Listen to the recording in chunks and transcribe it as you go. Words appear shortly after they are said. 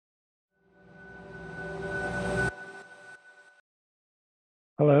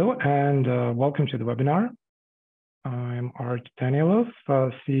Hello, and welcome to the webinar. I'm Danielov,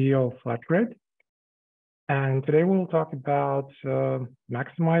 CEO of FlashGrid. And today we'll talk about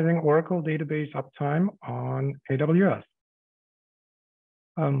maximizing Oracle database uptime on AWS.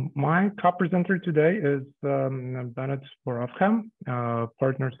 My co-presenter today is Bennett Borofka,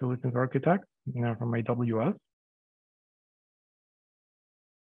 Partner Solutions Architect from AWS.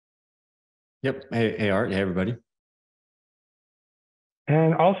 Yep. Hey, Art. Hey, everybody.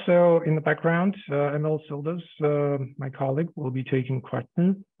 And also in the background, Emil Sildas, my colleague, will be taking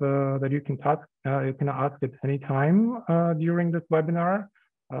questions that you can ask at any time during this webinar.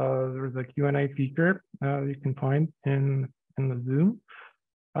 There's a Q&A feature you can find in the Zoom.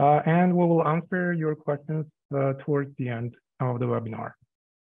 And we will answer your questions towards the end of the webinar.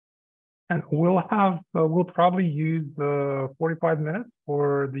 And we'll probably use 45 minutes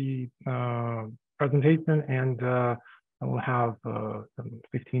for the presentation, and we'll have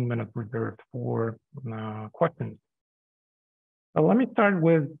 15 minutes reserved for questions. Let me start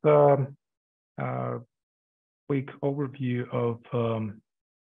with a quick overview of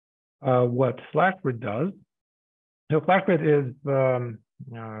what FlashGrid does. So FlashGrid is a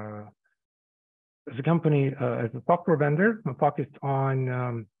company, as a software vendor focused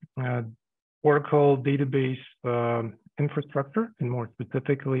on Oracle database infrastructure, and more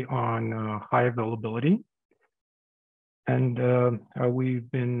specifically on high availability. And we've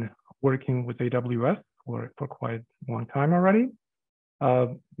been working with AWS for quite a long time already.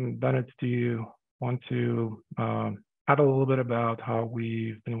 Bennett, do you want to add a little bit about how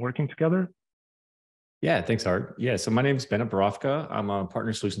we've been working together? Yeah, thanks, Art. Yeah, so my name is Bennett Borofka. I'm a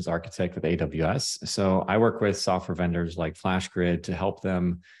Partner Solutions Architect with AWS. So I work with software vendors like FlashGrid to help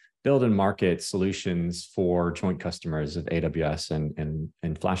them build and market solutions for joint customers of AWS and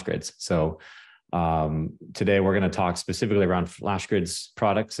FlashGrid's. So today we're going to talk specifically around FlashGrid's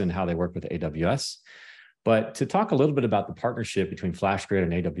products and how they work with AWS. But to talk a little bit about the partnership between FlashGrid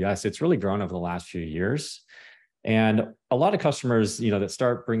and AWS, it's really grown over the last few years. And a lot of customers, that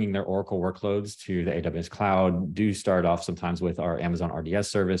start bringing their Oracle workloads to the AWS cloud do start off sometimes with our Amazon RDS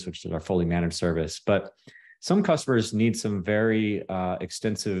service, which is our fully managed service. But some customers need some very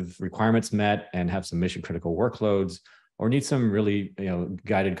extensive requirements met and have some mission critical workloads, or need some really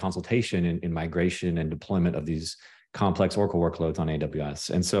guided consultation in migration and deployment of these complex Oracle workloads on AWS.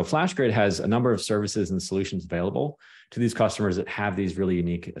 And so FlashGrid has a number of services and solutions available to these customers that have these really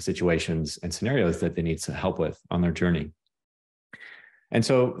unique situations and scenarios that they need some help with on their journey. And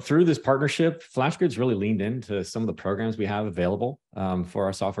so through this partnership, FlashGrid's really leaned into some of the programs we have available for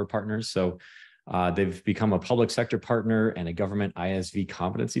our software partners. So they've become a public sector partner and a government ISV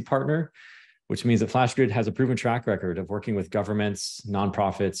competency partner, which means that FlashGrid has a proven track record of working with governments,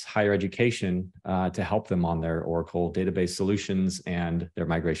 nonprofits, higher education to help them on their Oracle database solutions and their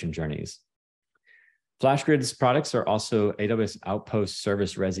migration journeys. FlashGrid's products are also AWS Outpost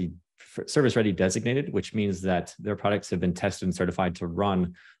Service Ready designated, which means that their products have been tested and certified to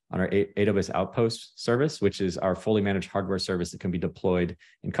run on our AWS Outpost service, which is our fully managed hardware service that can be deployed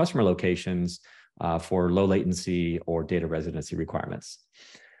in customer locations for low latency or data residency requirements.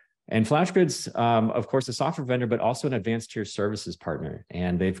 And FlashGrid's, of course, a software vendor, but also an advanced tier services partner.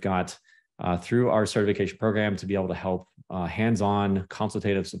 And they've got, through our certification program, to be able to help hands-on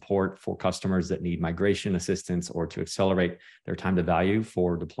consultative support for customers that need migration assistance or to accelerate their time to value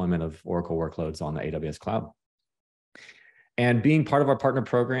for deployment of Oracle workloads on the AWS cloud. And being part of our partner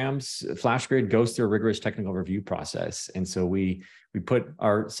programs, FlashGrid goes through a rigorous technical review process. And so we put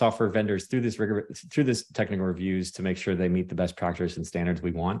our software vendors through this technical reviews to make sure they meet the best practice and standards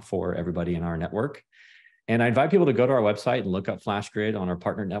we want for everybody in our network. And I invite people to go to our website and look up FlashGrid on our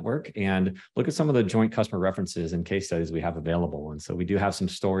partner network and look at some of the joint customer references and case studies we have available. And so we do have some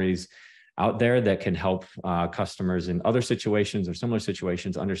stories out there that can help customers in other situations or similar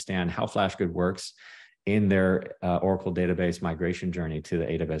situations understand how FlashGrid works in their Oracle database migration journey to the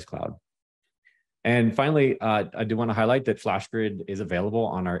AWS cloud. And finally, I do want to highlight that FlashGrid is available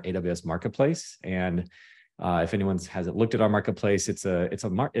on our AWS marketplace. And if anyone hasn't looked at our marketplace, it's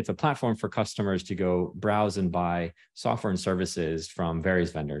a platform for customers to go browse and buy software and services from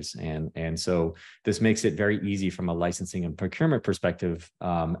various vendors. And so this makes it very easy from a licensing and procurement perspective,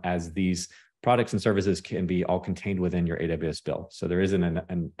 as these products and services can be all contained within your AWS bill. So there isn't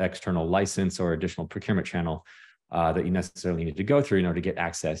an external license or additional procurement channel that you necessarily need to go through in order to get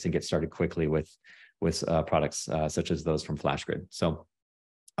access and get started quickly with products such as those from FlashGrid. So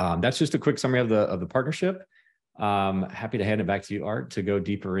that's just a quick summary of the partnership. Happy to hand it back to you, Art, to go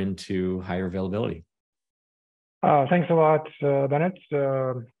deeper into higher availability. Thanks a lot, Bennett.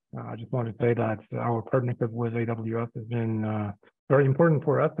 I just want to say that our partnership with AWS has been very important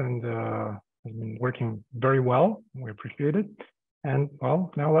for us and has been working very well. We appreciate it. And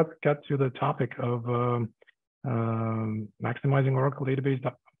well, now let's get to the topic of maximizing Oracle database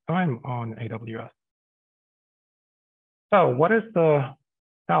time on AWS. So what is the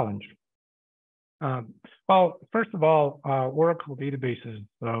challenge? Well, first of all, Oracle databases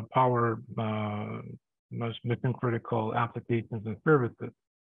power most mission-critical applications and services.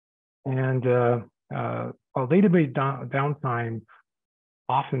 And while database downtime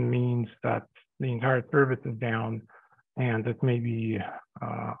often means that the entire service is down, and this may be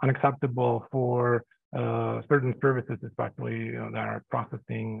unacceptable for certain services, especially that are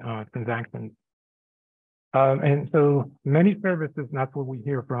processing transactions. And so many services, and that's what we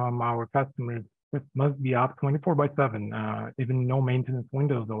hear from our customers, this must be up 24/7, even no maintenance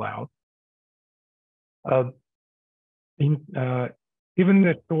windows allowed. Even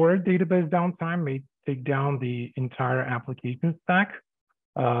the stored database downtime may take down the entire application stack,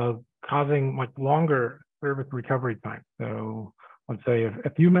 causing much longer service recovery time. So let's say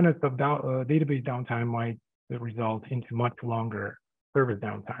a few minutes of database downtime might result into much longer service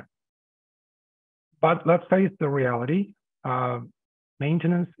downtime. But let's face the reality,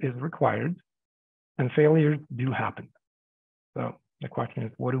 maintenance is required and failures do happen. So the question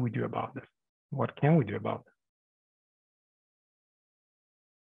is, what do we do about this? What can we do about this?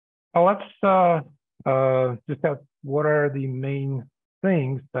 Well, let's discuss what are the main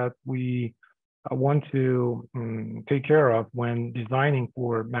things that we want to take care of when designing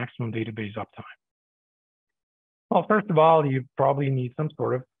for maximum database uptime. Well, first of all, you probably need some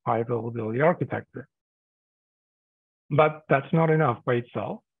sort of high availability architecture. But that's not enough by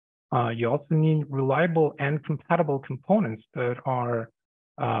itself. You also need reliable and compatible components that are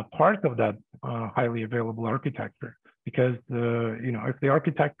part of that highly available architecture. Because if the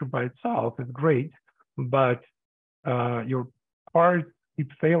architecture by itself is great, but your parts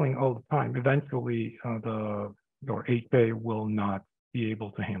keep failing all the time, eventually your HA will not be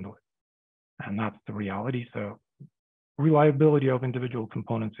able to handle it. And that's the reality. So reliability of individual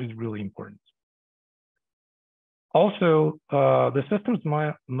components is really important. Also, the systems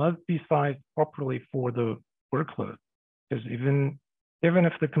must be sized properly for the workload, because even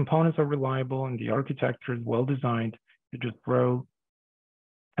if the components are reliable and the architecture is well designed, you just throw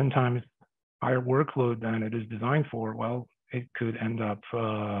 10 times higher workload than it is designed for, well, it could end up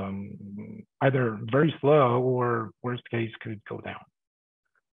either very slow or worst case could go down.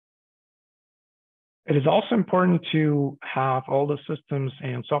 It is also important to have all the systems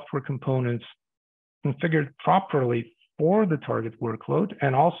and software components configured properly for the target workload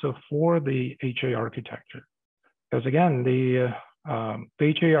and also for the HA architecture. Because again, the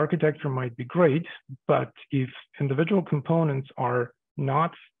HA architecture might be great, but if individual components are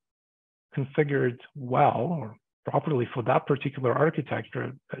not configured well or properly for that particular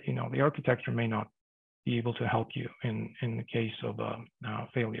architecture, the architecture may not be able to help you in the case of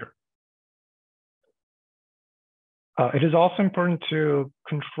failure. It is also important to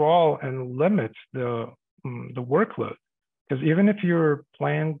control and limit the workload, because even if your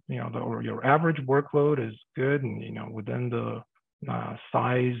plan, or your average workload is good and within the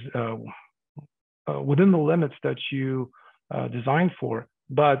size, within the limits that you designed for,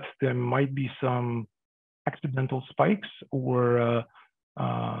 but there might be some accidental spikes or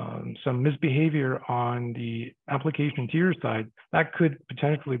some misbehavior on the application tier side that could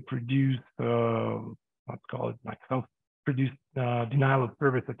potentially produce let's call it like self-produced denial of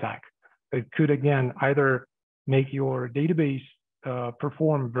service attack. It could, again, either make your database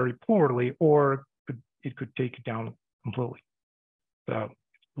perform very poorly, or it could take it down completely. So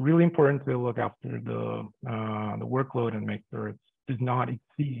it's really important to look after the workload and make sure it does not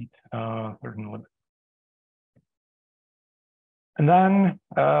exceed certain limits. And then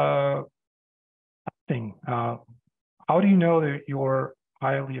testing. How do you know that your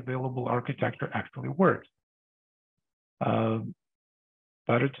highly available architecture actually works?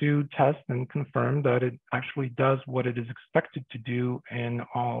 Better to test and confirm that it actually does what it is expected to do in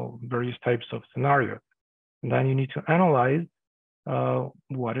all various types of scenarios. And then you need to analyze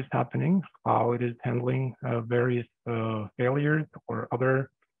what is happening, how it is handling various failures or other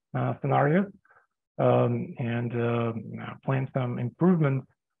scenarios, and plan some improvements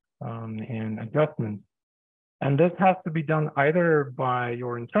and adjustments. And this has to be done either by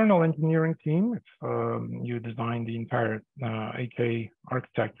your internal engineering team, if you design the entire HA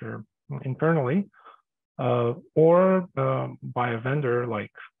architecture internally, or by a vendor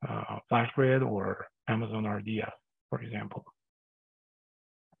like FlashGrid or Amazon RDS, for example.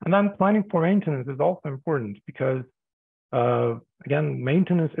 And then planning for maintenance is also important because, again,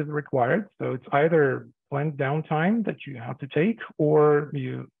 maintenance is required. So it's either planned downtime that you have to take, or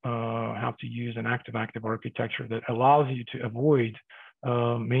you have to use an active-active architecture that allows you to avoid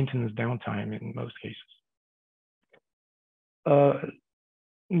maintenance downtime in most cases.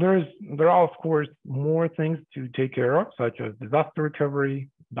 There are, of course, more things to take care of, such as disaster recovery,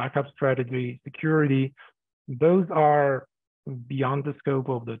 backup strategy, security. Those are beyond the scope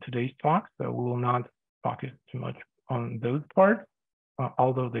of today's talk, so we will not focus too much on those parts,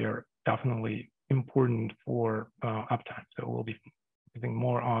 although they are definitely important for uptime. So we'll be focusing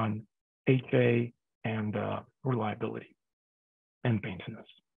more on HA and reliability and maintenance.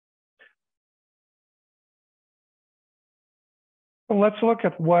 So let's look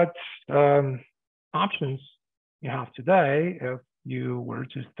at what options you have today if you were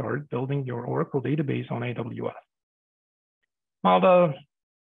to start building your Oracle database on AWS. Well, the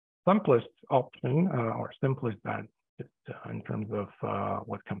simplest option, or simplest that in terms of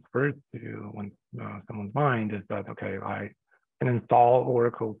what comes first to when someone's mind, is that, okay, I can install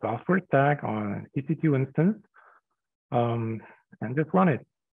Oracle software stack on an EC2 instance and just run it.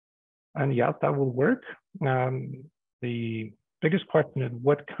 And yes, that will work. The biggest question is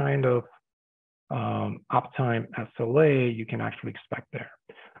what kind of uptime SLA you can actually expect there.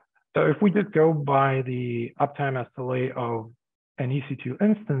 So if we just go by the uptime SLA of an EC2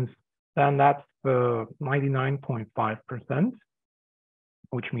 instance, then that's 99.5%,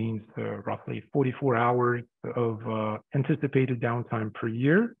 which means roughly 44 hours of anticipated downtime per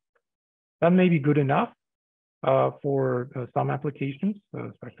year. That may be good enough for some applications,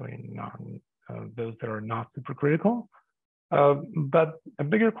 especially those that are not super critical. But a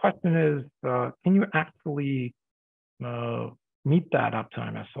bigger question is, can you actually meet that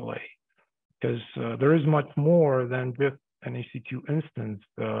uptime SLA? Because there is much more than just an EC2 instance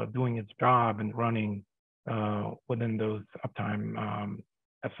doing its job and running within those uptime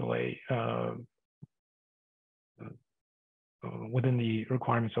SLA, within the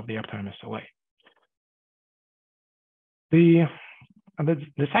requirements of the uptime SLA. The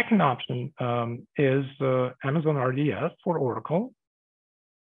second option is Amazon RDS for Oracle.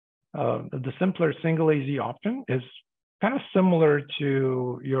 The simpler single AZ option is kind of similar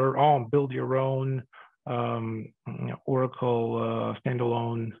to your own build your own Oracle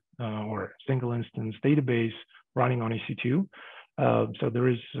standalone or single instance database running on EC2. So there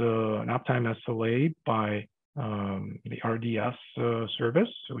is an uptime SLA by the RDS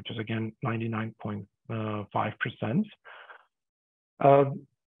service, which is again 99.5%.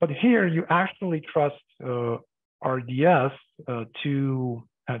 But here you actually trust RDS to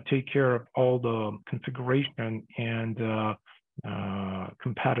take care of all the configuration and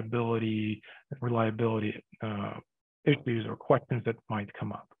compatibility, reliability issues or questions that might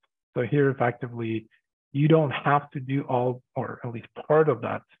come up. So here, effectively, you don't have to do all, or at least part of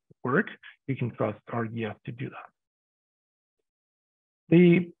that work. You can trust RDS to do that.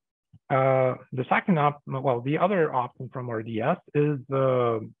 The other option from RDS is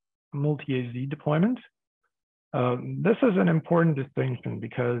multi-AZ deployment. This is an important distinction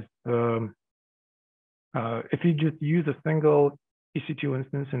because if you just use a single EC2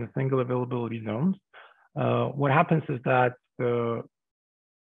 instance in a single availability zones, what happens is that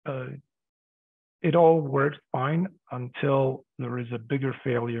it all works fine until there is a bigger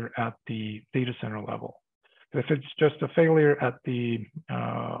failure at the data center level. If it's just a failure at the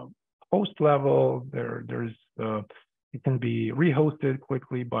host level, it can be rehosted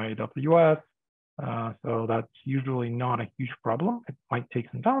quickly by AWS. So that's usually not a huge problem. It might take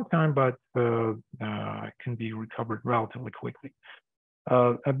some downtime, but it can be recovered relatively quickly.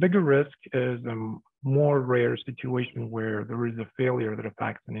 A bigger risk is a more rare situation where there is a failure that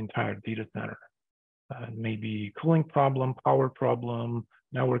affects an entire data center. Maybe cooling problem, power problem,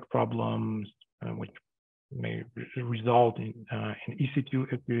 network problems, which may result in EC2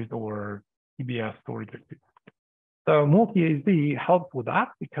 issues or EBS storage issues. So multi-AZ helps with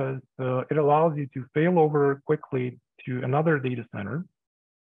that because it allows you to fail over quickly to another data center.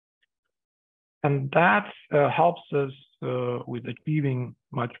 And that helps us with achieving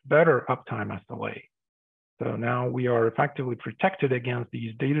much better uptime SLA. So now we are effectively protected against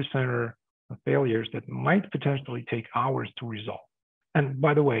these data center failures that might potentially take hours to resolve. And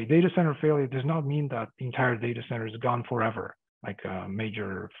by the way, data center failure does not mean that the entire data center is gone forever, like a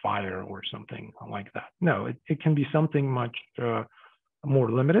major fire or something like that. No, it can be something much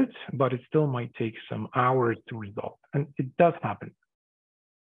more limited, but it still might take some hours to resolve. And it does happen.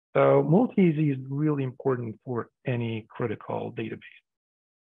 So multi-AZ is really important for any critical database.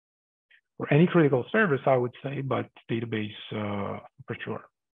 For any critical service, I would say, but database for sure.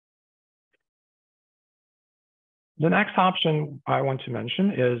 The next option I want to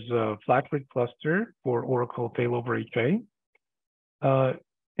mention is FlashGrid cluster for Oracle failover HA.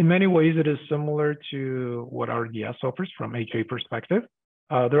 In many ways, it is similar to what RDS offers from HA perspective.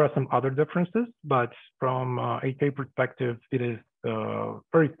 There are some other differences, but from HA perspective, it is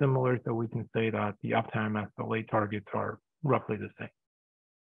very similar. So we can say that the uptime SLA targets are roughly the same.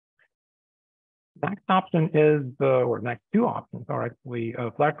 Next option is, or next two options are actually a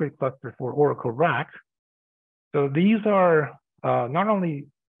FlashGrid cluster for Oracle RAC. So these are not only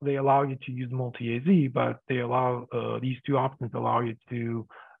they allow you to use multi-AZ, but they allow these two options allow you to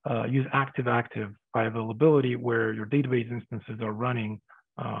use active-active high availability where your database instances are running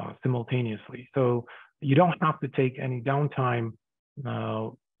simultaneously. So you don't have to take any downtime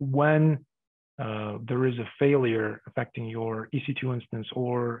when there is a failure affecting your EC2 instance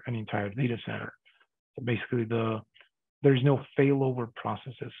or an entire data center. So basically, there's no failover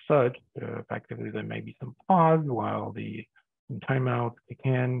process as such. Effectively, there may be some pause while the timeout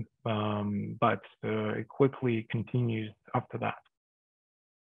can, but it quickly continues after that.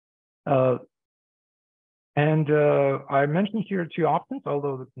 I mentioned here two options,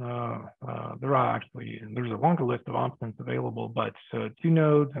 although there's a longer list of options available, but 2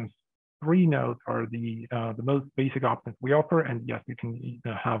 nodes and 3 nodes are the most basic options we offer. And yes, you can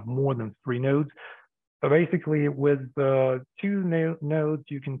have more than 3 nodes. So basically, with 2 nodes,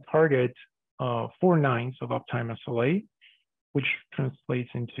 you can target 4 nines of uptime SLA, which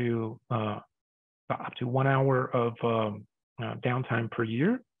translates into up to 1 hour of downtime per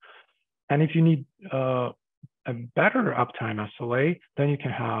year. And if you need a better uptime SLA, then you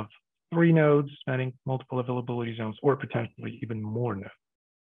can have 3 nodes spanning multiple availability zones, or potentially even more nodes.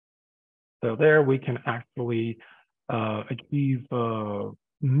 So there we can actually achieve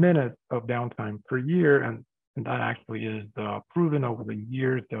minutes of downtime per year, and that actually is proven over the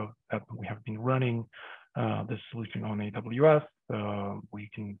years that we have been running this solution on AWS.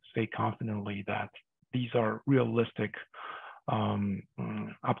 We can say confidently that these are realistic uptime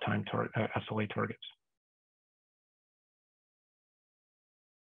SLA targets.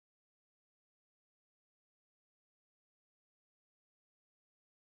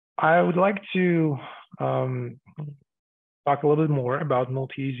 I would like to talk a little bit more about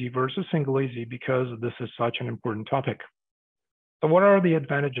multi-AZ versus single AZ because this is such an important topic. So what are the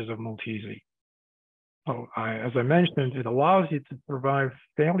advantages of multi-AZ? Oh, as I mentioned, it allows you to survive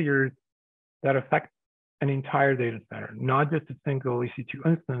failures that affect an entire data center, not just a single EC2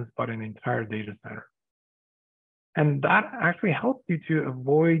 instance, but an entire data center. And that actually helps you to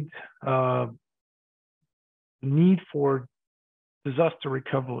avoid need for disaster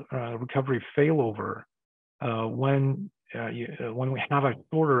recovery failover when we have a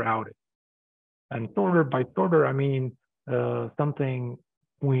shorter outage. And shorter by shorter, I mean something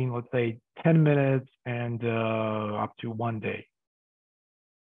between, let's say, 10 minutes and up to 1 day.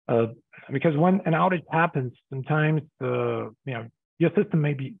 Because when an outage happens, sometimes your system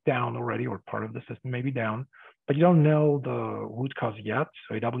may be down already, or part of the system may be down, but you don't know the root cause yet.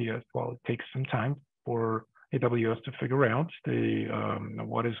 So AWS, well, it takes some time for AWS to figure out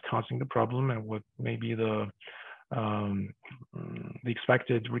what is causing the problem and what may be the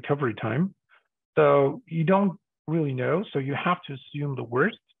expected recovery time. So you don't really know. So you have to assume the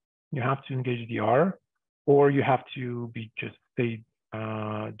worst. You have to engage DR, or you have to just stay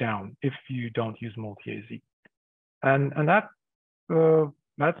down if you don't use multi-AZ. And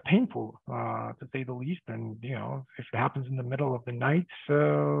that's painful to say the least. And if it happens in the middle of the night,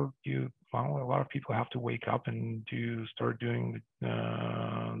 a lot of people have to wake up and start doing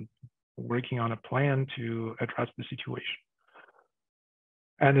working on a plan to address the situation.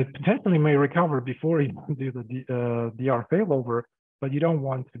 And it potentially may recover before you do the DR failover, but you don't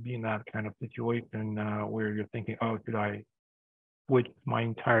want to be in that kind of situation where you're thinking, oh, should I switch my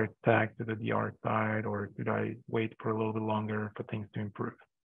entire stack to the DR side, or should I wait for a little bit longer for things to improve?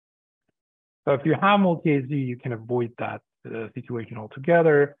 So if you have multi-AZ, you can avoid that situation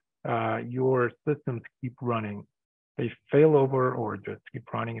altogether. Your systems keep running. They fail over or just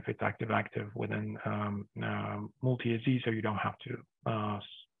keep running if it's active within multi-AZ, so you don't have to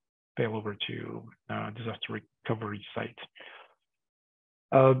fail over to disaster recovery site.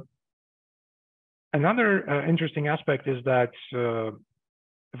 Another interesting aspect is that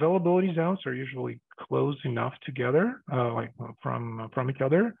availability zones are usually close enough together, like from each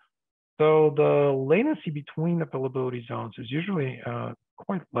other. So the latency between availability zones is usually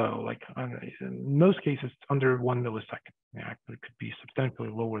quite low, like in most cases under 1 millisecond. Actually, it could be substantially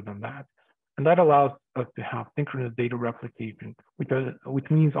lower than that. And that allows us to have synchronous data replication, which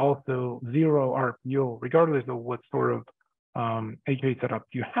means also zero RPO, regardless of what sort of HA setup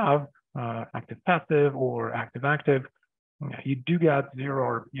you have. active-passive or active-active, you do get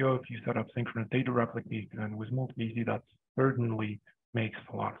zero RPO if you set up synchronous data replication, and with multi-AZ, that certainly makes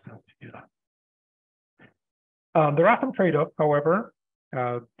a lot of sense to do that. There are some trade-offs, however.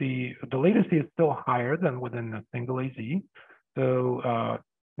 The latency is still higher than within a single AZ. So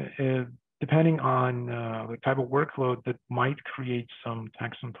depending on the type of workload, that might create some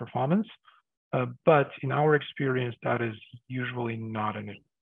tax on performance. But in our experience, that is usually not an issue.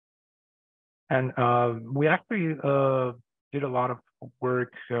 And we actually did a lot of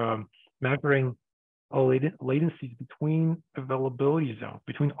work measuring latencies between availability zones,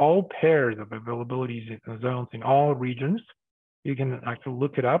 between all pairs of availability zones in all regions. You can actually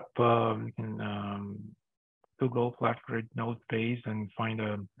look it up. You can Google FlashGrid node base and find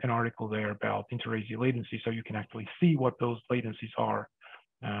an article there about inter-AZ latency, so you can actually see what those latencies are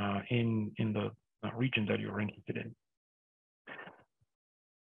in the region that you're interested in.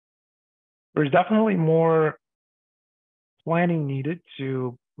 There's definitely more planning needed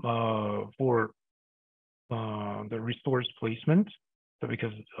for the resource placement. So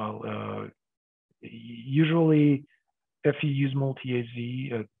because usually if you use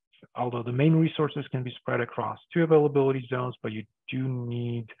multi-AZ, although the main resources can be spread across 2 availability zones, but you do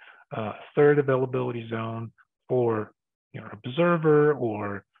need a 3rd availability zone for observer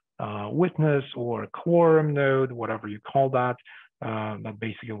or witness or quorum node, whatever you call that. That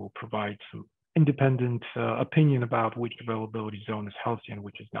basically will provide some independent opinion about which availability zone is healthy and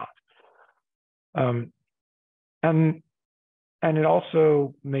which is not. And it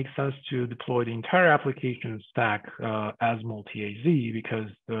also makes sense to deploy the entire application stack as multi-AZ,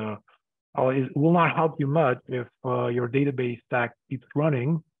 because it will not help you much if your database stack keeps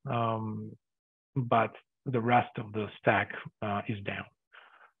running, but the rest of the stack is down.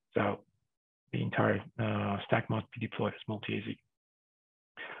 So the entire stack must be deployed as multi-AZ.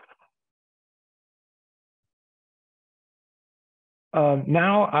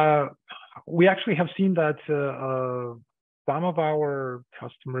 Now, we actually have seen that some of our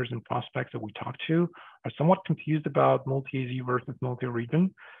customers and prospects that we talk to are somewhat confused about multi-AZ versus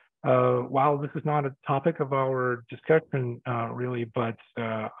multi-region. While this is not a topic of our discussion really, but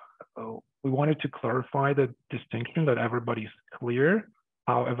we wanted to clarify the distinction, that everybody's clear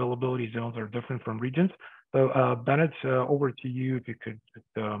how availability zones are different from regions. So Bennett, over to you if you could just,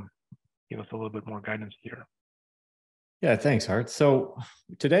 give us a little bit more guidance here. Yeah, thanks, Art. So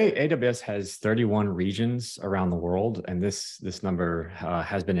today, AWS has 31 regions around the world, and this number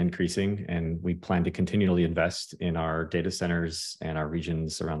has been increasing, and we plan to continually invest in our data centers and our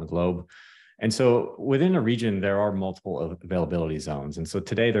regions around the globe. And so within a region, there are multiple availability zones. And so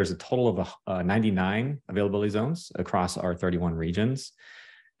today, there's a total of 99 availability zones across our 31 regions.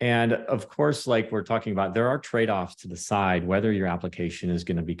 And of course, like we're talking about, there are trade-offs to decide whether your application is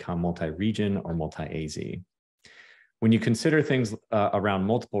going to become multi-region or multi-AZ. When you consider things around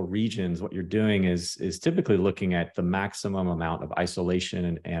multiple regions, what you're doing is typically looking at the maximum amount of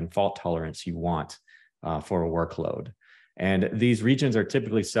isolation and fault tolerance you want for a workload. And these regions are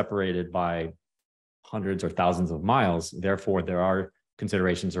typically separated by hundreds or thousands of miles. Therefore, there are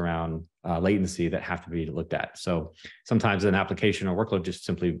considerations around latency that have to be looked at. So sometimes an application or workload just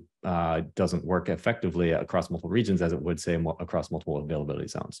simply doesn't work effectively across multiple regions as it would, say, across multiple availability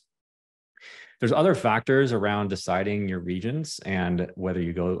zones. There's other factors around deciding your regions and whether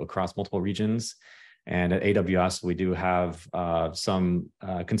you go across multiple regions. And at AWS, we do have some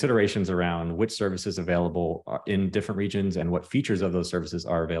considerations around which services available in different regions and what features of those services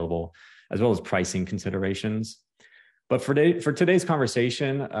are available, as well as pricing considerations. But for today's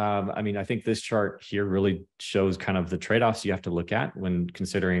conversation, I mean, I think this chart here really shows kind of the trade-offs you have to look at when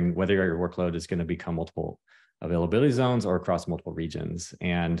considering whether your workload is going to become multiple availability zones or across multiple regions.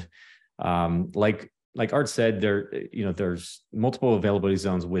 And like Art said, there's multiple availability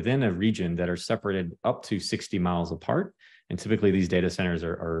zones within a region that are separated up to 60 miles apart. And typically these data centers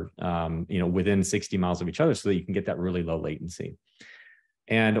are within 60 miles of each other so that you can get that really low latency.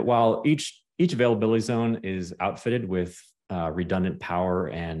 And while each availability zone is outfitted with redundant power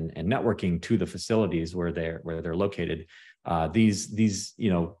and networking to the facilities where they're located, these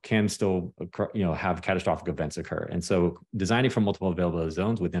can still have catastrophic events occur. And so designing for multiple availability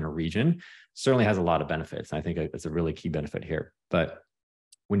zones within a region certainly has a lot of benefits. And I think it's a really key benefit here. But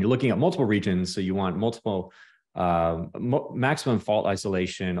when you're looking at multiple regions, so you want multiple maximum fault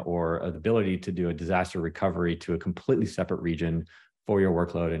isolation or the ability to do a disaster recovery to a completely separate region for your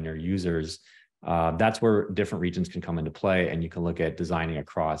workload and your users, that's where different regions can come into play, and you can look at designing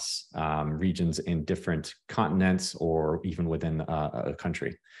across regions in different continents or even within a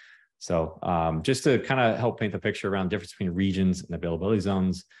country. So just to kind of help paint the picture around the difference between regions and availability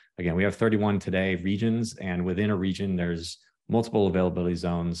zones. Again, we have 31 today regions, and within a region, there's multiple availability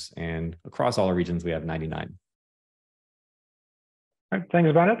zones, and across all our regions, we have 99. All right,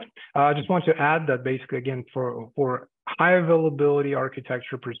 thanks, Bennett. I just want to add that basically, again, for high availability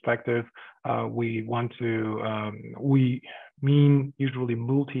architecture perspective, we want to, we mean usually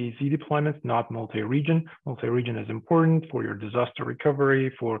multi-AZ deployments, not multi-region. Multi-region is important for your disaster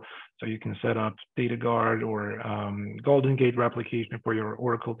recovery, so you can set up data guard or Golden Gate replication for your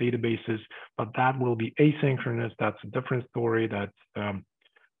Oracle databases, but that will be asynchronous. That's a different story. That's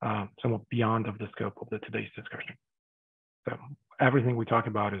somewhat beyond of the scope of today's discussion. So everything we talk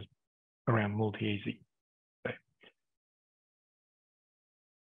about is around multi-AZ. Okay.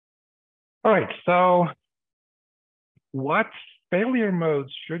 All right, so what failure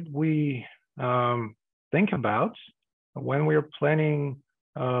modes should we think about when we're planning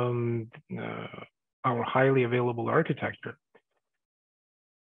our highly available architecture?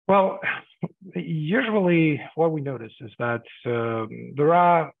 Well, usually what we notice is that there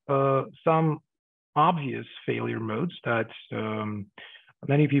are some obvious failure modes that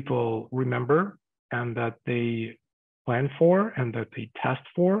many people remember and that they plan for and that they test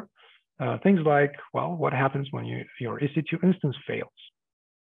for. Things like, well, what happens when your EC2 instance fails?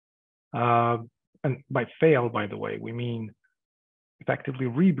 And by fail, by the way, we mean effectively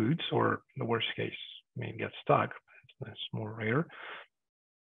reboots, or in the worst case, may get stuck. That's more rare.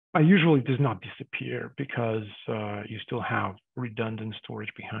 Usually does not disappear because you still have redundant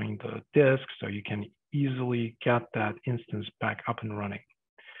storage behind the disk, so you can easily get that instance back up and running,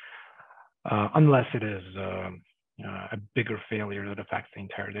 unless it is a bigger failure that affects the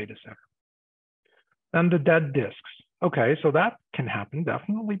entire data center. Then the dead disks. Okay, so that can happen,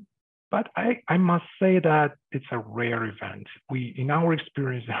 definitely, but I must say that it's a rare event. In our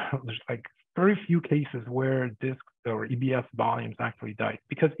experience, there's like very few cases where disks or EBS volumes actually died,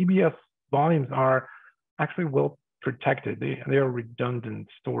 because EBS volumes are actually well protected. They are redundant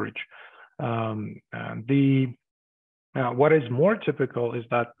storage. What is more typical is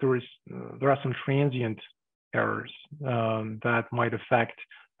that there are some transient errors that might affect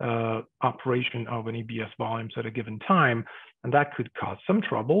operation of an EBS volumes at a given time, and that could cause some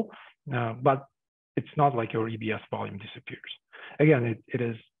trouble, but it's not like your EBS volume disappears. Again, it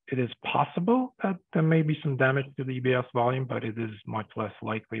is possible that there may be some damage to the EBS volume, but it is much less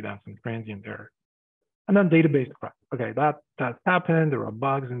likely than some transient error. And then database crash. Okay, that's happened. There are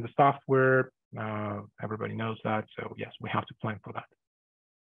bugs in the software. Everybody knows that. So yes, we have to plan for that.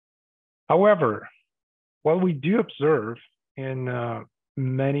 However, what we do observe in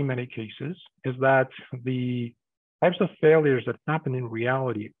many cases is that the types of failures that happen in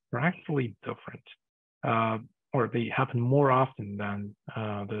reality are actually different. Or they happen more often than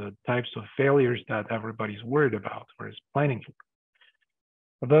the types of failures that everybody's worried about or is planning for.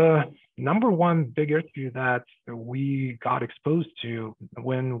 The number one big issue that we got exposed to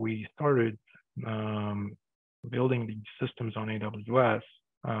when we started building these systems on AWS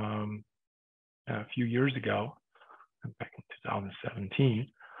a few years ago, back in 2017,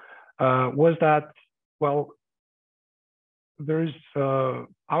 was that, well, there's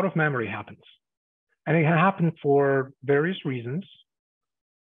out of memory happens. And it can happen for various reasons.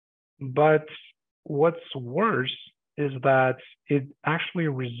 But what's worse is that it actually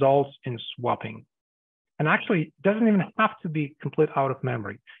results in swapping. And actually, it doesn't even have to be complete out of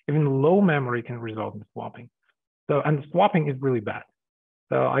memory. Even low memory can result in swapping. So, and swapping is really bad.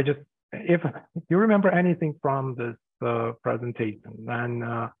 So if you remember anything from this presentation, then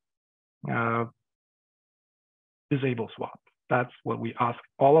disable swap. That's what we ask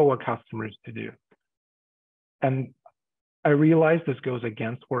all our customers to do. And I realize this goes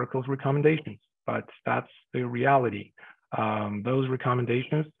against Oracle's recommendations, but that's the reality. Those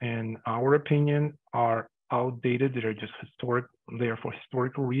recommendations, in our opinion, are outdated. They're just historic. They are for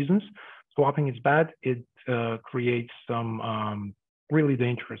historical reasons. Swapping is bad. It creates some really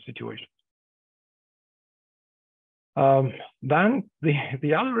dangerous situations. Then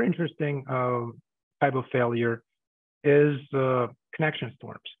the other interesting type of failure is connection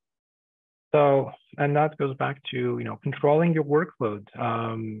storms. So, and that goes back to, controlling your workload,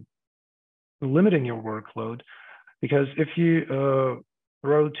 limiting your workload, because if you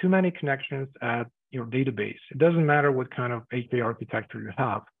throw too many connections at your database, it doesn't matter what kind of HA architecture you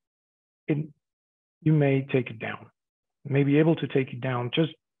have, you may take it down. You may be able to take it down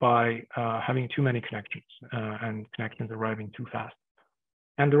just by having too many connections and connections arriving too fast.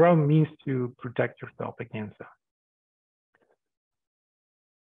 And there are means to protect yourself against that.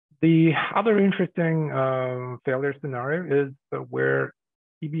 The other interesting failure scenario is where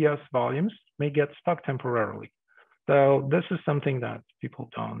EBS volumes may get stuck temporarily. So this is something that people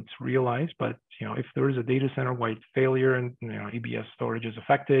don't realize, but if there is a data center-wide failure and EBS storage is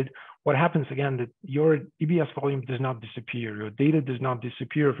affected, what happens again that your EBS volume does not disappear, your data does not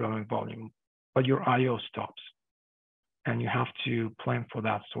disappear from the volume, but your IO stops. And you have to plan for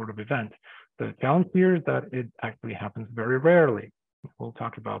that sort of event. The challenge here is that it actually happens very rarely. We'll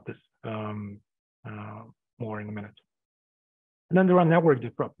talk about this more in a minute. And then there are network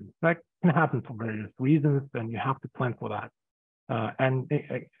disruptions. That can happen for various reasons, and you have to plan for that.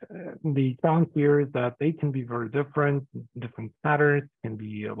 The challenge here is that they can be very different patterns, can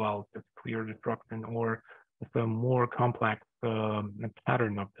be, well, just clear disruption or a more complex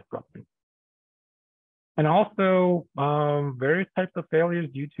pattern of disruption. And also various types of failures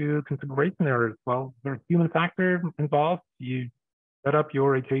due to configuration errors. Well, there's human factor involved. You set up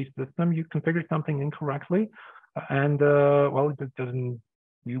your HA system, you configure something incorrectly, and well, it just doesn't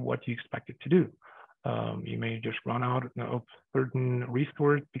do what you expect it to do. You may just run out of certain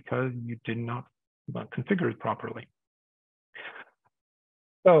resource because you did not configure it properly.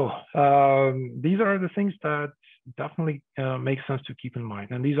 So these are the things that definitely make sense to keep in mind.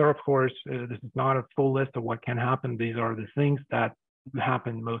 And these are, of course, this is not a full list of what can happen. These are the things that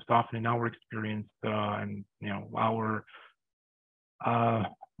happen most often in our experience, and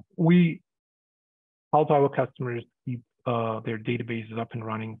we help our customers keep their databases up and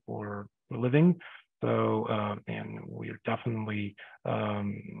running for a living. So, and we're definitely,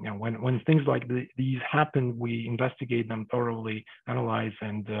 when things like these happen, we investigate them thoroughly, analyze,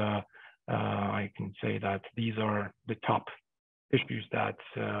 and I can say that these are the top issues that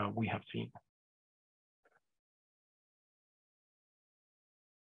we have seen.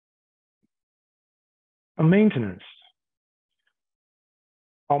 Maintenance.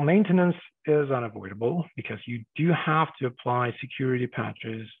 Well, maintenance is unavoidable because you do have to apply security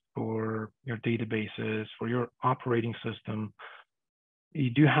patches for your databases, for your operating system. You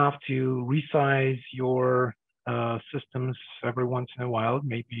do have to resize your systems every once in a while,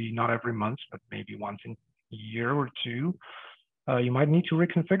 maybe not every month, but maybe once in a year or two. You might need to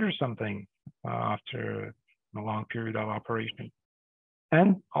reconfigure something after a long period of operation.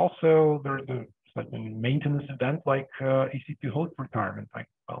 And also there's such a maintenance event like EC2 host retirement. Like,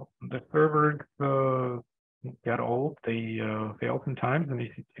 well, the servers get old, they fail sometimes, and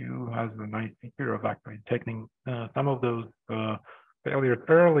EC2 has a nice feature of actually taking some of those failures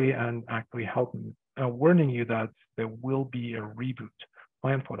early and actually helping, warning you that there will be a reboot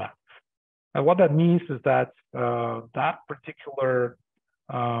plan for that. And what that means is that that particular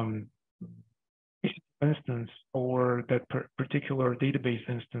instance or that particular database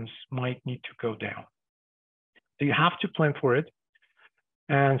instance might need to go down. So you have to plan for it.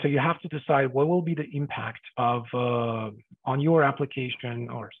 And so you have to decide what will be the impact of on your application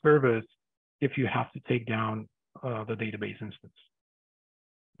or service if you have to take down the database instance.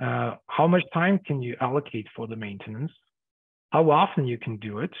 How much time can you allocate for the maintenance? How often you can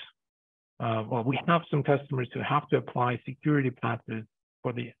do it? Well, we have some customers who have to apply security patches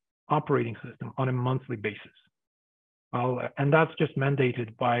for the operating system on a monthly basis. Well, and that's just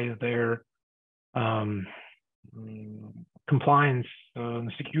mandated by their compliance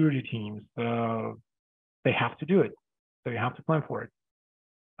security teams. They have to do it, so you have to plan for it.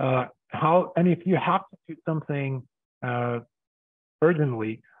 And if you have to do something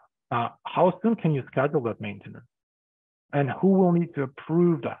urgently, how soon can you schedule that maintenance? And who will need to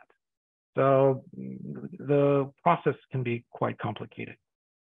approve that? So the process can be quite complicated.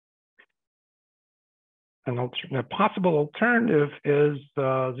 A possible alternative is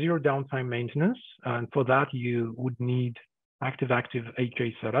zero downtime maintenance. And for that, you would need active-active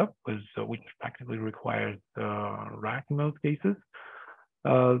HA setup, which actively requires rack in most cases.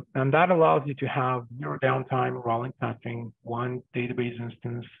 And that allows you to have zero downtime, rolling patching, one database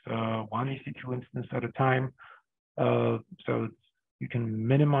instance, one EC2 instance at a time. So you can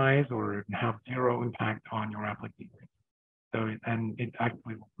minimize or have zero impact on your application. So, and it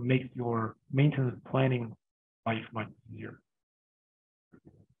actually makes your maintenance planning life much easier.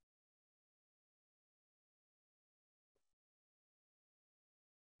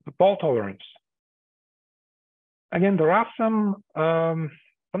 The fault tolerance. Again, there are some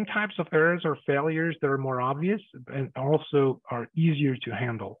types of errors or failures that are more obvious and also are easier to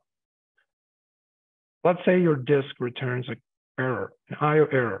handle. Let's say your disk returns an error, an IO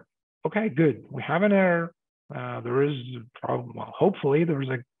error. Okay, good. We have an error. There is a problem. Well, hopefully there is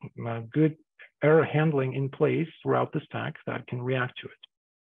a good error handling in place throughout the stack that can react to it.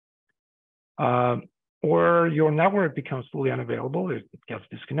 Or your network becomes fully unavailable. It gets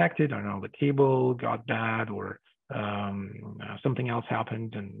disconnected. I don't know, the cable got bad, or something else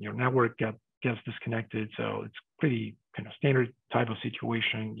happened and your network gets disconnected. So it's pretty kind of standard type of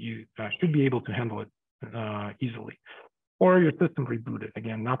situation. You should be able to handle it easily. Or your system rebooted.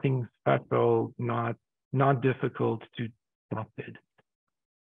 Again, nothing special, not difficult to test it.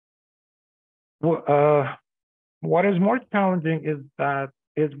 Well, what is more challenging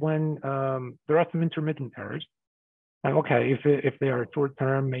is when there are some intermittent errors. And okay, if they are short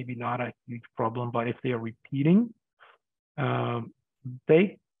term, maybe not a huge problem, but if they are repeating,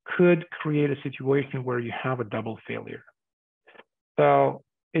 they could create a situation where you have a double failure. So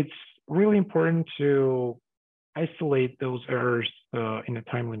it's really important to isolate those errors in a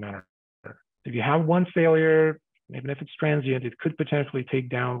timely manner. If you have one failure, even if it's transient, it could potentially take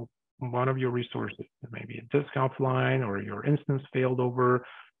down one of your resources. Maybe a disk offline, or your instance failed over,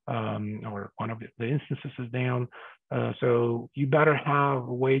 or one of the instances is down. So you better have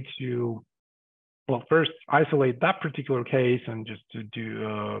a way to, well, first isolate that particular case and just to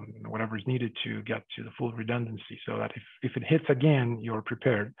do whatever is needed to get to the full redundancy, so that if it hits again, you're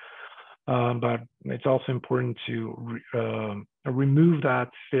prepared. But it's also important to remove that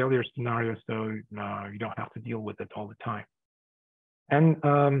failure scenario, so you don't have to deal with it all the time. And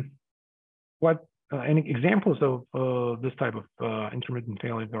any examples of this type of intermittent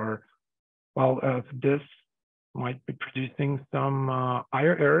failures are, well, this might be producing some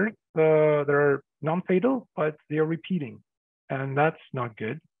IO errors that are non-fatal, but they are repeating, and that's not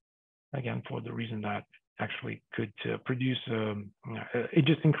good. Again, for the reason that actually could produce, it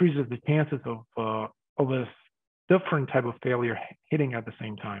just increases the chances of a different type of failure hitting at the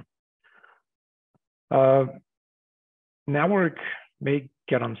same time. Network may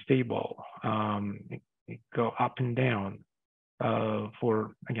get unstable, it go up and down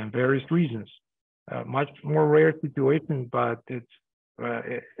for, again, various reasons. Much more rare situation, but this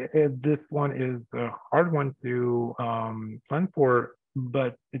one is a hard one to plan for,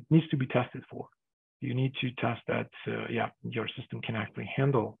 but it needs to be tested for. You need to test that, your system can actually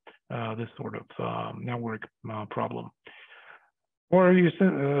handle this sort of network problem. Or your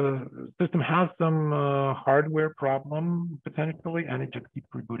system has some hardware problem potentially, and it just keeps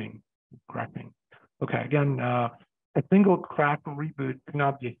rebooting, cracking. Okay, again, a single crack or reboot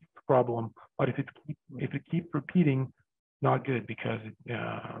cannot be a huge problem, but if it keeps repeating, not good, because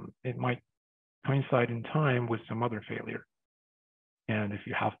it might coincide in time with some other failure. And if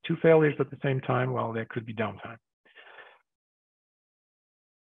you have two failures at the same time, well, there could be downtime.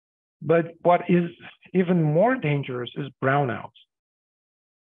 But what is even more dangerous is brownouts.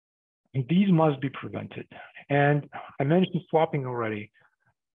 And these must be prevented. And I mentioned swapping already.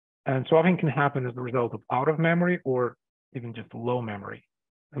 And swapping can happen as a result of out of memory or even just low memory.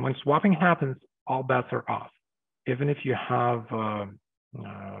 And when swapping happens, all bets are off. Even if you have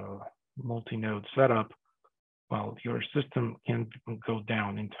multi-node setup, well, your system can go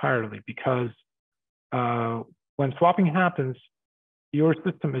down entirely, because when swapping happens, your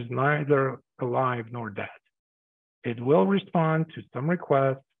system is neither alive nor dead. It will respond to some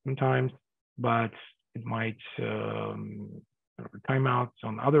requests sometimes, but it might timeouts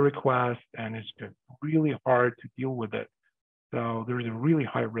on other requests, and it's just really hard to deal with it. So there's a really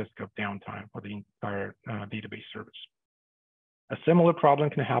high risk of downtime for the entire database service. A similar problem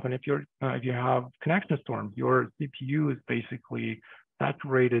can happen if you have connection storms. Your CPU is basically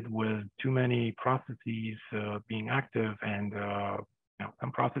saturated with too many processes being active, and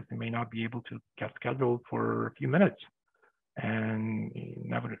some processes may not be able to get scheduled for a few minutes, and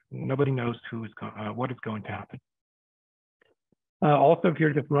nobody knows what is going to happen. Also, if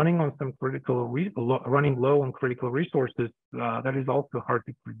you're just running on some running low on critical resources, that is also hard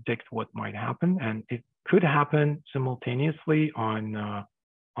to predict what might happen, and it could happen simultaneously on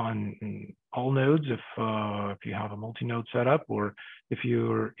all nodes if you have a multi-node setup, or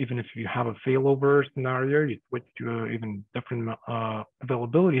even if you have a failover scenario, you switch to an even different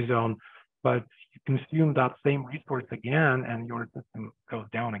availability zone, but you consume that same resource again, and your system goes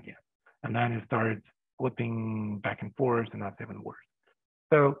down again, and then it starts flipping back and forth, and that's even worse.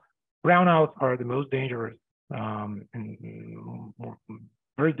 So brownouts are the most dangerous and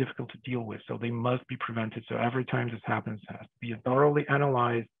very difficult to deal with. So they must be prevented. So every time this happens, it has to be thoroughly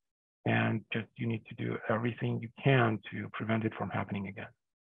analyzed, and just you need to do everything you can to prevent it from happening again.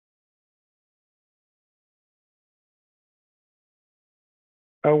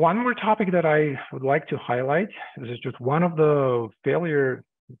 One more topic that I would like to highlight, this is just one of the failure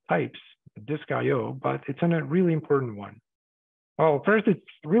types, disk I/O, but it's a really important one. Well, first, it's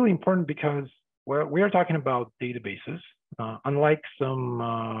really important because we are talking about databases. Unlike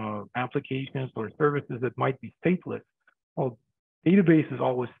some applications or services that might be stateless, well, database is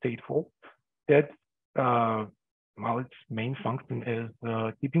always stateful. That well, its main function is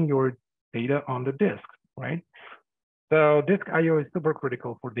keeping your data on the disk, right? So disk I/O is super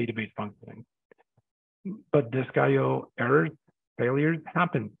critical for database functioning, but disk I/O errors, failures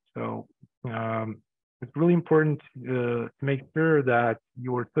happen. So it's really important to make sure that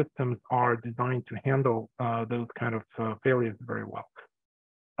your systems are designed to handle those kind of failures very well.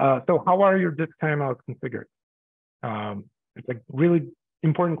 So how are your disk timeouts configured? It's a really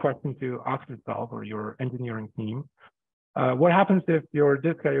important question to ask yourself or your engineering team. What happens if your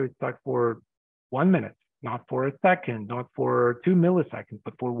disk I/O is stuck for 1 minute, not for a second, not for 2 milliseconds,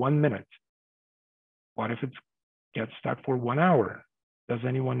 but for 1 minute? What if it gets stuck for 1 hour? Does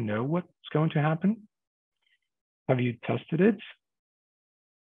anyone know what's going to happen? Have you tested it?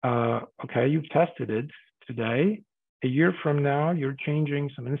 Okay, you've tested it today. A year from now, you're changing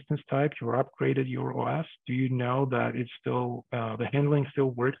some instance type, you're upgraded your OS. Do you know that it's still, the handling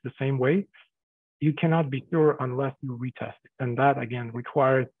still works the same way? You cannot be sure unless you retest it. And that, again,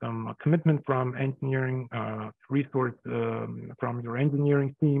 requires some commitment from engineering resource, from your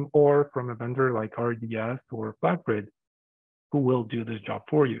engineering team, or from a vendor like RDS or FlashGrid, who will do this job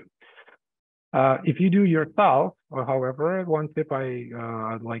for you. If you do yourself, however, one tip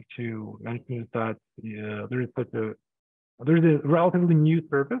I'd like to mention is that there's a relatively new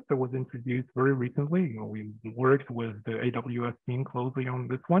service that was introduced very recently. We worked with the AWS team closely on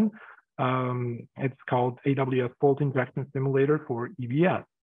this one. It's called AWS Fault Injection Simulator for EBS.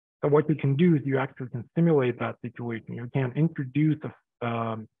 So what you can do is you actually can simulate that situation. You can introduce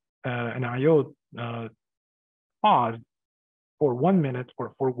an I/O pause for 1 minute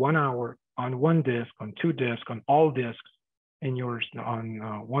or for 1 hour on one disk, on two disks, on all disks in yours,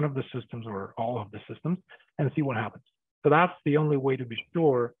 on one of the systems or all of the systems, and see what happens. So that's the only way to be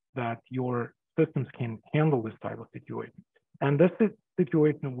sure that your systems can handle this type of situation. And this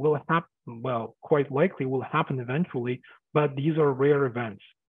situation will happen, well, quite likely will happen eventually, but these are rare events.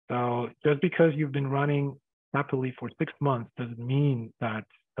 So just because you've been running happily for 6 months doesn't mean that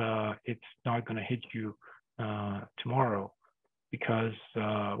it's not going to hit you tomorrow, because,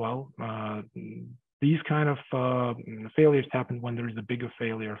 these kind of failures happen when there is a bigger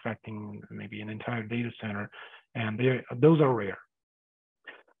failure affecting maybe an entire data center, and those are rare.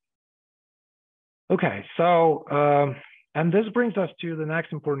 Okay, so, and this brings us to the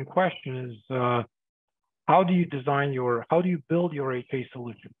next important question is, how do you build your HA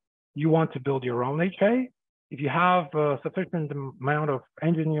solution? You want to build your own HA? If you have a sufficient amount of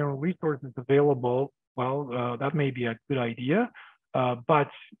engineering resources available, well, that may be a good idea, but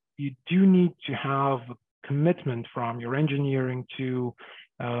you do need to have commitment from your engineering to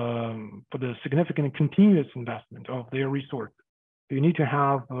for the significant continuous investment of their resources. You need to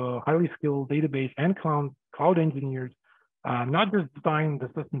have highly skilled database and cloud engineers, not just design the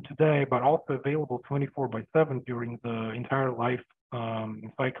system today, but also available 24/7 during the entire life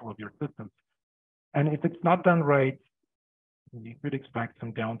cycle of your systems. And if it's not done right, you could expect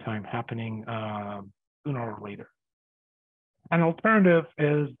some downtime happening sooner or later. An alternative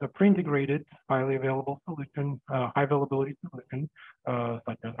is the pre-integrated, highly available solution, high availability solution,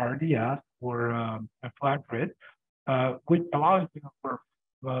 such as RDS or a FlashGrid, which allows you for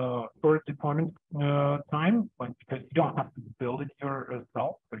short deployment time, like, because you don't have to build it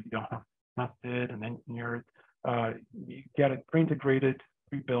yourself, so you don't have to test it and engineer it. You get it pre-integrated,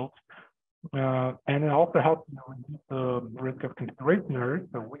 pre-built, and it also helps you reduce the risk of configuration errors.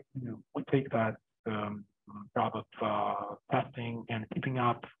 So we take that job of testing and keeping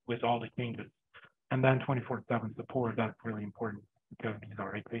up with all the changes, and then 24/7 support. That's really important because these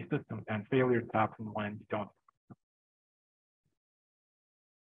are HA systems, and failures happen when you don't.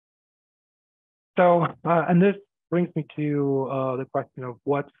 So, and this brings me to the question of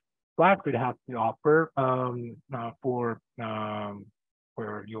what FlashGrid has to offer for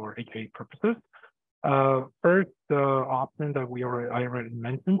your HA purposes. First option that I already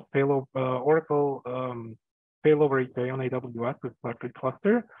mentioned, Oracle failover HA on AWS with FlashGrid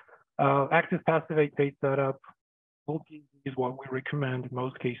cluster. Active passive HA setup is what we recommend in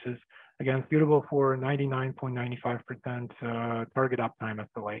most cases. Again, suitable for 99.95% target uptime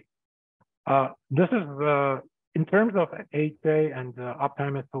SLA. This is in terms of HA and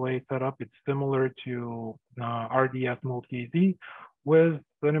uptime SLA setup, it's similar to RDS multi-AZ, with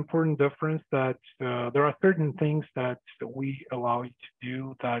an important difference that there are certain things that we allow you to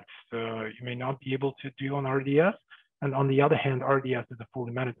do that you may not be able to do on RDS. And on the other hand, RDS is a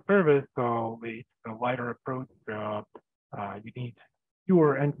fully managed service, so it's a lighter approach. You need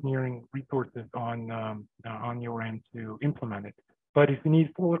fewer engineering resources on your end to implement it. But if you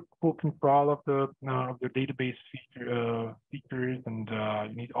need full control of the database features and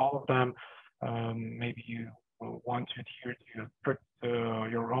you need all of them, maybe you want to adhere to strict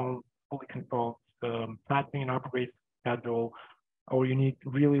your own fully controlled patching and upgrade schedule, or you need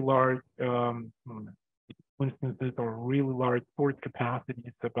really large instances or really large storage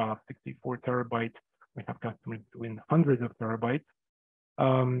capacities, about 64 terabytes. We have customers doing hundreds of terabytes,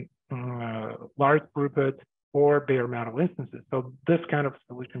 large throughput, or bare metal instances. So this kind of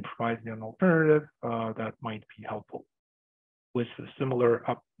solution provides you an alternative that might be helpful with a similar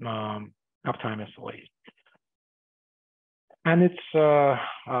uptime SLAs. And its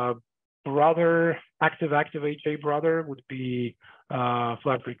brother, active HA brother would be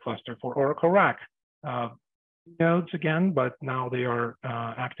FlashGrid cluster for Oracle RAC. Nodes again, but now they are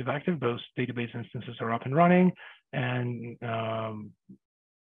active. Those database instances are up and running, and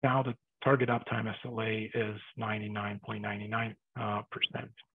now the target uptime SLA is 99.99%.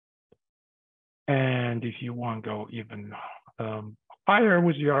 And if you want to go even higher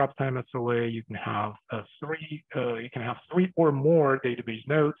with your uptime SLA, you can have three or more database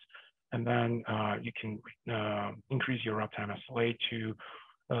nodes, and then you can increase your uptime SLA to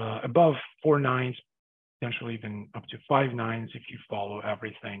above 4 nines, potentially even up to 5 nines if you follow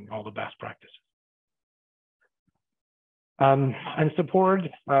everything, all the best practices. And support,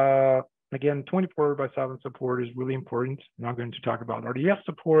 again, 24/7 support is really important. I'm not going to talk about RDS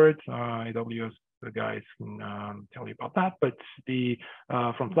support. AWS, the guys can tell you about that. But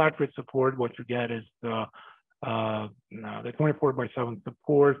from FlashGrid support, what you get is the 24/7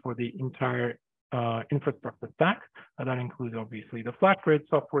 support for the entire infrastructure stack. That includes obviously the FlashGrid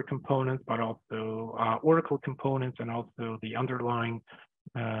software components, but also Oracle components, and also the underlying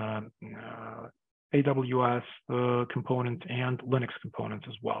AWS components and Linux components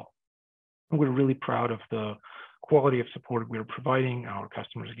as well. And we're really proud of the quality of support we're providing. Our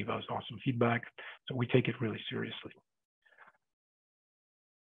customers give us awesome feedback, so we take it really seriously.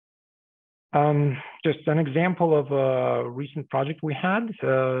 Just an example of a recent project we had,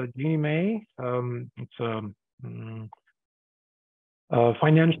 GMA. It's a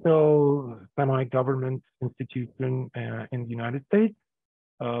financial semi-government institution in the United States.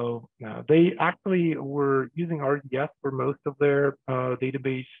 They actually were using RDS for most of their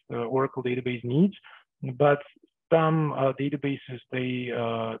database, Oracle database needs, but some databases, they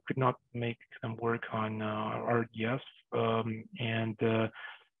could not make them work on RDS, and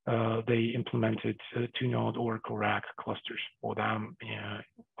they implemented 2-node Oracle RAC clusters for them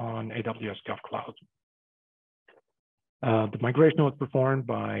on AWS GovCloud. The migration was performed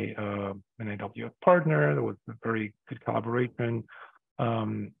by an AWS partner. There was a very good collaboration.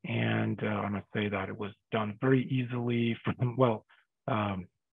 And I must say that it was done very easily.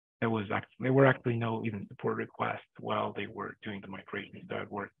 There were actually no even support requests while they were doing the migration. So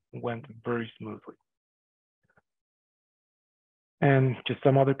it went very smoothly. And just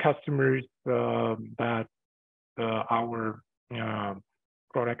some other customers that our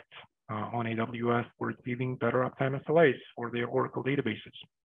product on AWS were receiving better uptime SLAs for their Oracle databases.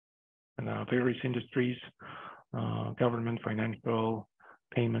 And various industries, government, financial,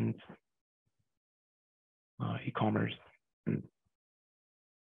 payments, e-commerce.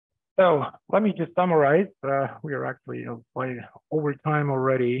 So let me just summarize. We are actually quite over time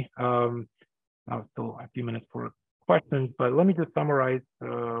already. Still a few minutes for questions, but let me just summarize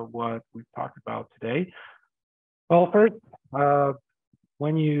what we've talked about today. Well, first,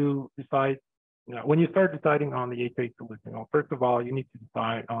 when you start deciding on the HA solution, well, first of all, you need to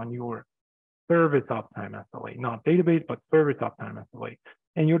decide on your service uptime SLA, not database, but service uptime SLA.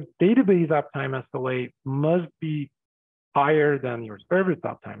 And your database uptime SLA must be higher than your service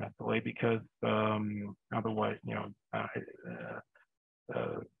uptime SLA, because otherwise,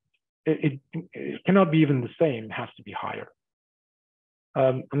 it cannot be even the same. It has to be higher.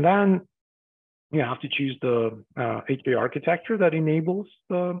 And then you have to choose the HA architecture that enables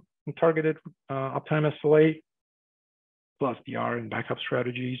the targeted uptime SLA, plus DR and backup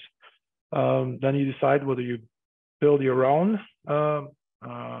strategies. Then you decide whether you build your own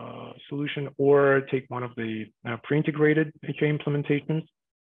solution or take one of the pre-integrated HA implementations.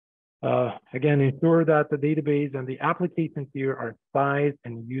 Again, ensure that the database and the applications here are sized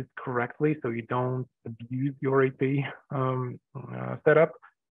and used correctly, so you don't abuse your HA setup.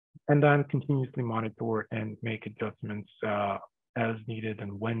 And then continuously monitor and make adjustments as needed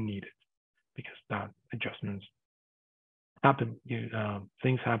and when needed, because that adjustments happen,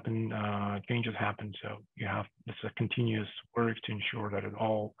 things happen, changes happen. So you have this continuous work to ensure that it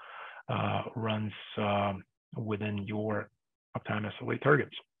all runs within your uptime SLA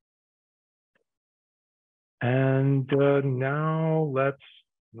targets. And now let's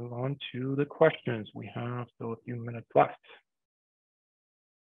move on to the questions. We have still a few minutes left.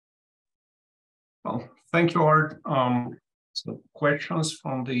 Well, Thank you, Art. So questions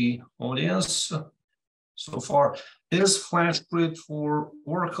from the audience so far. Is FlashGrid for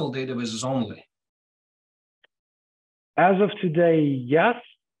Oracle databases only? As of today, yes.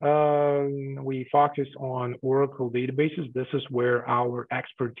 We focus on Oracle databases. This is where our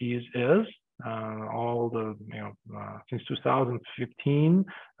expertise is. Since 2015,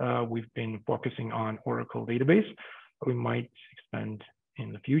 we've been focusing on Oracle database. We might expand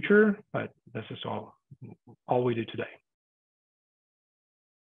in the future, but this is all we do today.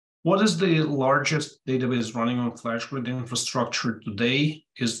 What is the largest database running on FlashGrid infrastructure today?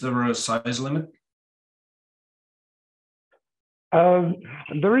 Is there a size limit?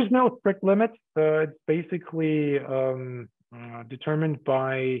 There is no strict limit. It's basically determined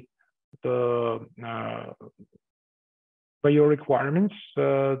by your requirements.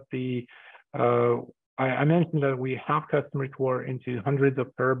 I mentioned that we have customers who are into hundreds of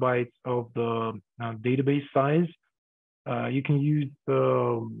terabytes of the database size. You can use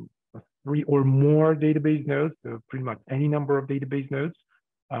 3 or more database nodes, so pretty much any number of database nodes.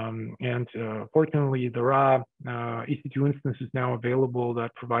 Fortunately, there are EC2 instances now available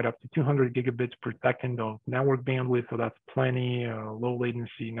that provide up to 200 gigabits per second of network bandwidth, so that's plenty, low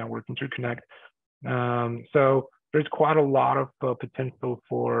latency network interconnect. So there's quite a lot of potential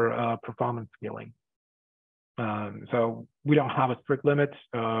for performance scaling. So we don't have a strict limit,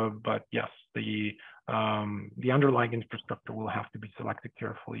 but yes, the underlying infrastructure will have to be selected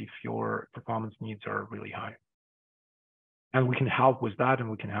carefully if your performance needs are really high. And we can help with that,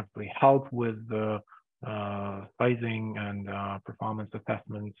 and we can actually help with the sizing and performance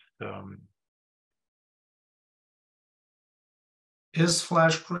assessments. Is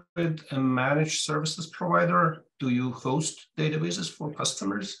FlashGrid a managed services provider? Do you host databases for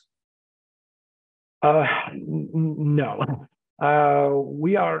customers? No.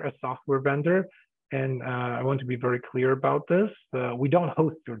 We are a software vendor, and I want to be very clear about this. We don't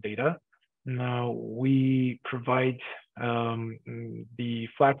host your data. No, we provide the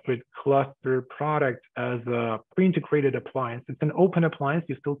FlashGrid cluster product as a pre-integrated appliance. It's an open appliance.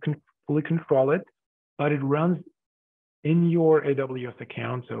 You still can fully control it, but it runs in your AWS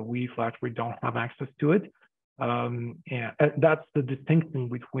account. So we, FlashGrid, don't have access to it. And that's the distinction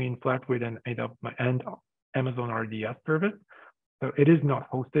between FlashGrid and Amazon RDS service. So it is not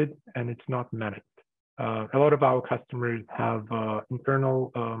hosted and it's not managed. A lot of our customers have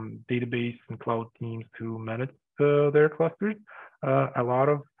internal database and cloud teams who manage their clusters. A lot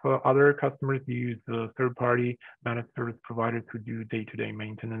of other customers use third-party managed service providers who do day-to-day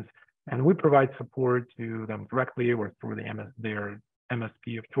maintenance, and we provide support to them directly or through their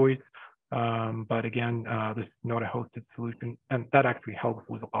MSP of choice. But again, this is not a hosted solution, and that actually helps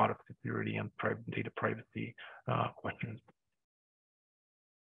with a lot of security and data privacy questions.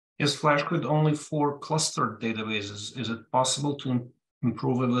 Is FlashGrid only for clustered databases? Is it possible to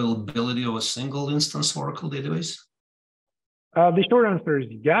improve availability of a single instance Oracle database? The short answer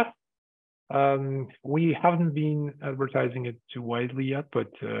is yes. We haven't been advertising it too widely yet,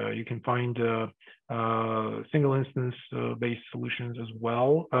 but you can find single instance based solutions as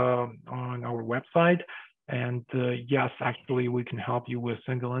well on our website. And yes, actually, we can help you with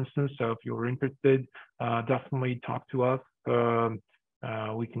single instance. So if you're interested, definitely talk to us.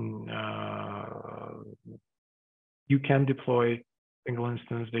 You can deploy single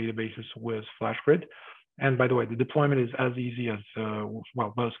instance databases with FlashGrid. And by the way, the deployment is as easy as,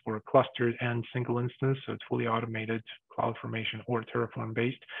 both for clustered and single instance. So it's fully automated, CloudFormation or Terraform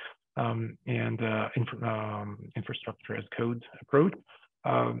based, and infrastructure as code approach.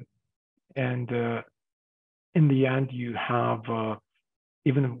 And in the end, you have,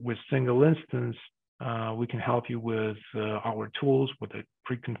 even with single instance, we can help you with our tools with a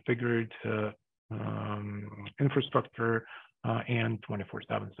pre-configured infrastructure and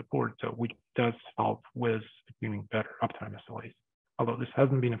 24/7 support, so which does help with achieving better uptime SLAs. Although this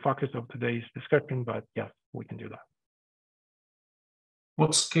hasn't been a focus of today's discussion, but yes, we can do that.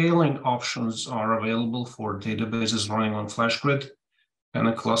 What scaling options are available for databases running on FlashGrid? Can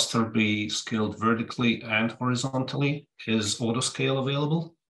a cluster be scaled vertically and horizontally? Is autoscale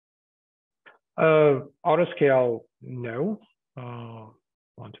available? Autoscale, no. I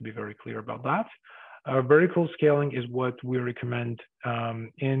want to be very clear about that. Vertical scaling is what we recommend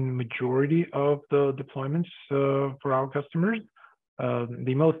in majority of the deployments for our customers.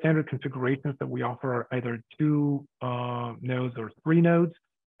 The most standard configurations that we offer are either 2 nodes or 3 nodes.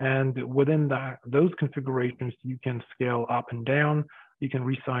 And within those configurations, you can scale up and down. You can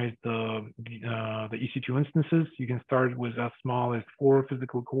resize the EC2 instances. You can start with as small as 4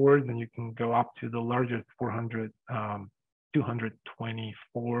 physical cores, and you can go up to the largest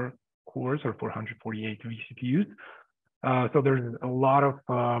 224 cores. cores or 448 vCPUs. So there's a lot of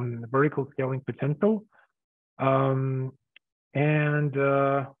vertical scaling potential. And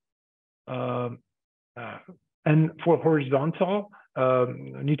for horizontal,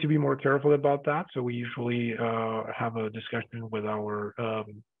 need to be more careful about that. So we usually have a discussion with our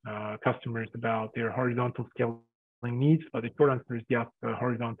customers about their horizontal scaling needs. But the short answer is yes,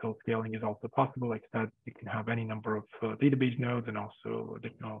 horizontal scaling is also possible. Like I said, you can have any number of database nodes and also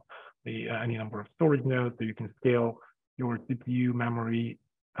additional any number of storage nodes, so you can scale your CPU, memory,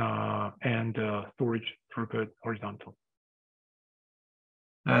 and storage throughput horizontal.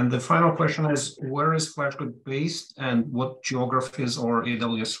 And the final question is, where is FlashGrid based and what geographies or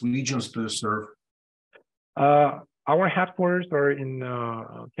AWS regions do you serve? Our headquarters are in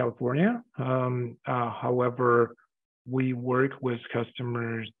California. However, we work with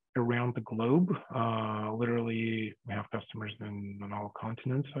customers around the globe. Literally, we have customers on all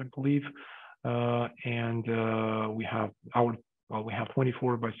continents, I believe. And we have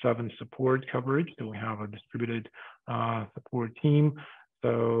 24/7 support coverage. So we have a distributed support team.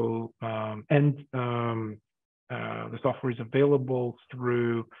 So, the software is available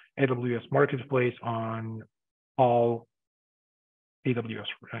through AWS Marketplace on all AWS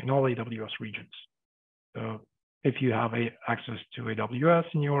regions. So if you have access to AWS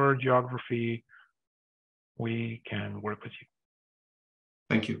in your geography, we can work with you.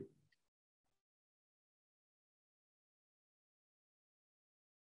 Thank you.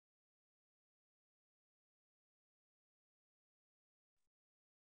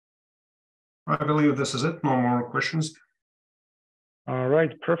 I believe this is it. No more questions. All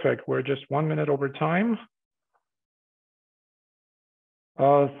right, perfect. We're just 1 minute over time.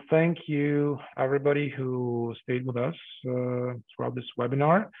 Thank you, everybody who stayed with us throughout this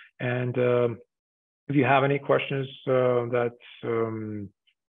webinar. And if you have any questions that you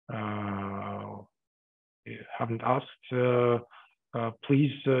haven't asked,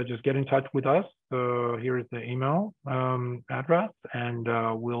 please just get in touch with us. Here is the email address, and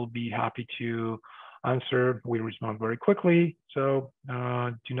we'll be happy to answer. We respond very quickly, so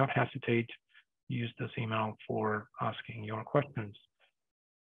do not hesitate. Use this email for asking your questions.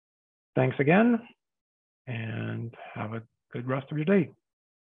 Thanks again, and have a good rest of your day.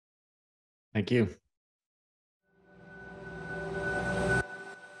 Thank you.